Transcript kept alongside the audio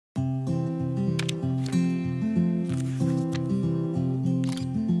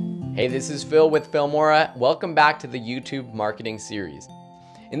Hey, this is Phil with Filmora. Welcome back to the YouTube marketing series.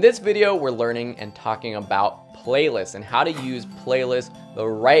 In this video, we're learning and talking about playlists and how to use playlists the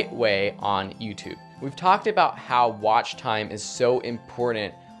right way on YouTube. We've talked about how watch time is so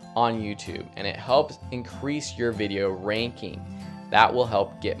important on YouTube and it helps increase your video ranking. That will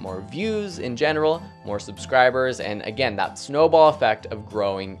help get more views in general, more subscribers, and again, that snowball effect of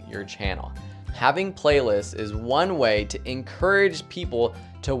growing your channel. Having playlists is one way to encourage people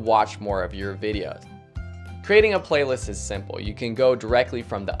to watch more of your videos. Creating a playlist is simple. You can go directly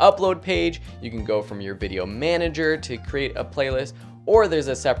from the upload page, you can go from your video manager to create a playlist, or there's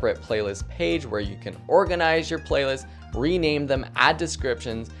a separate playlist page where you can organize your playlists, rename them, add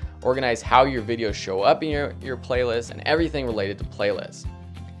descriptions, organize how your videos show up in your playlist, and everything related to playlists.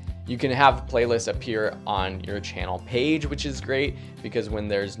 You can have playlists appear on your channel page, which is great because when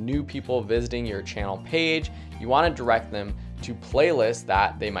there's new people visiting your channel page, you want to direct them to playlists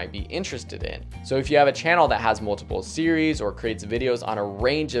that they might be interested in. So if you have a channel that has multiple series or creates videos on a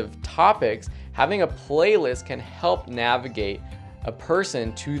range of topics, having a playlist can help navigate a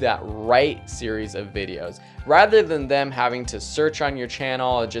person to that right series of videos. Rather than them having to search on your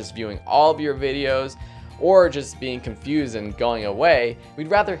channel, just viewing all of your videos, or just being confused and going away,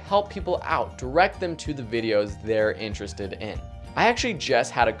 we'd rather help people out, direct them to the videos they're interested in. I actually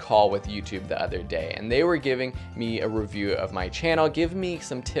just had a call with YouTube the other day and they were giving me a review of my channel, giving me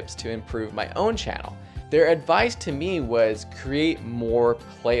some tips to improve my own channel. Their advice to me was create more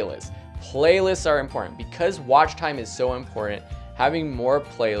playlists. Playlists are important because watch time is so important. Having more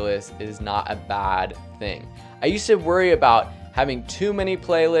playlists is not a bad thing. I used to worry about having too many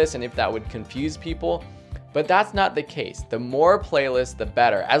playlists and if that would confuse people, but that's not the case. The more playlists, the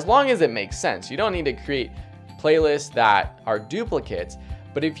better, as long as it makes sense. You don't need to create playlists that are duplicates,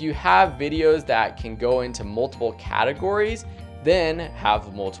 but if you have videos that can go into multiple categories, then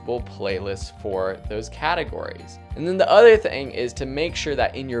have multiple playlists for those categories. And then the other thing is to make sure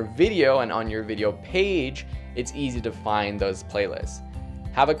that in your video and on your video page, it's easy to find those playlists.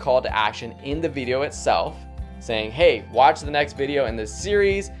 Have a call to action in the video itself saying, hey, watch the next video in this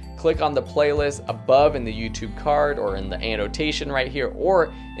series, click on the playlist above in the YouTube card or in the annotation right here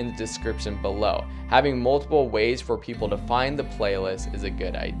or in the description below. Having multiple ways for people to find the playlist is a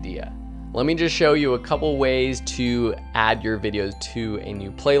good idea. Let me just show you a couple ways to add your videos to a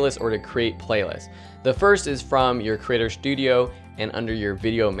new playlist or to create playlists. The first is from your Creator Studio and under your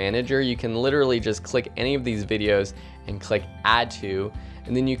video manager, you can literally just click any of these videos and click add to,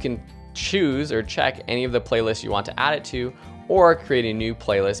 and then you can choose or check any of the playlists you want to add it to or create a new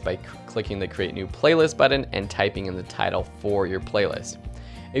playlist by clicking the create new playlist button and typing in the title for your playlist.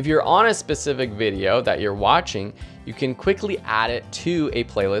 If you're on a specific video that you're watching, you can quickly add it to a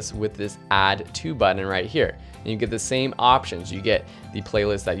playlist with this add to button right here. And you get the same options. You get the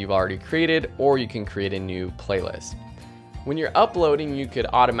playlist that you've already created or you can create a new playlist. When you're uploading, you could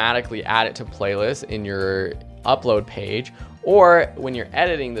automatically add it to playlists in your upload page, or when you're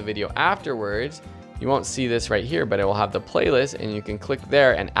editing the video afterwards, you won't see this right here, but it will have the playlist and you can click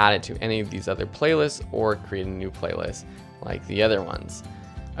there and add it to any of these other playlists or create a new playlist like the other ones.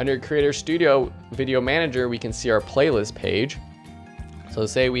 Under Creator Studio Video Manager, we can see our playlist page. So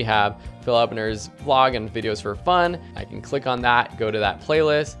say we have Phil Ebner's vlog and videos for fun. I can click on that, go to that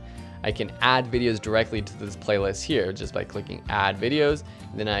playlist. I can add videos directly to this playlist here just by clicking add videos.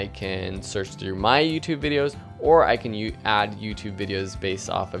 Then I can search through my YouTube videos, or I can add YouTube videos based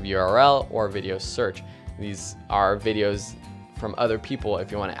off of URL or video search. These are videos from other people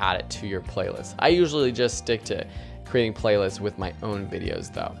if you want to add it to your playlist. I usually just stick to creating playlists with my own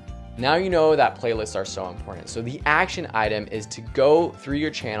videos though. Now you know that playlists are so important. So the action item is to go through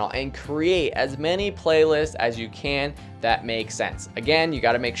your channel and create as many playlists as you can that make sense. Again, you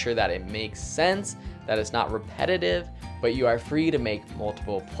got to make sure that it makes sense, that it's not repetitive, but you are free to make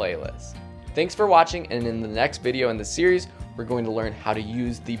multiple playlists. Thanks for watching, and in the next video in the series, we're going to learn how to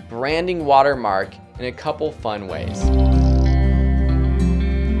use the branding watermark in a couple fun ways.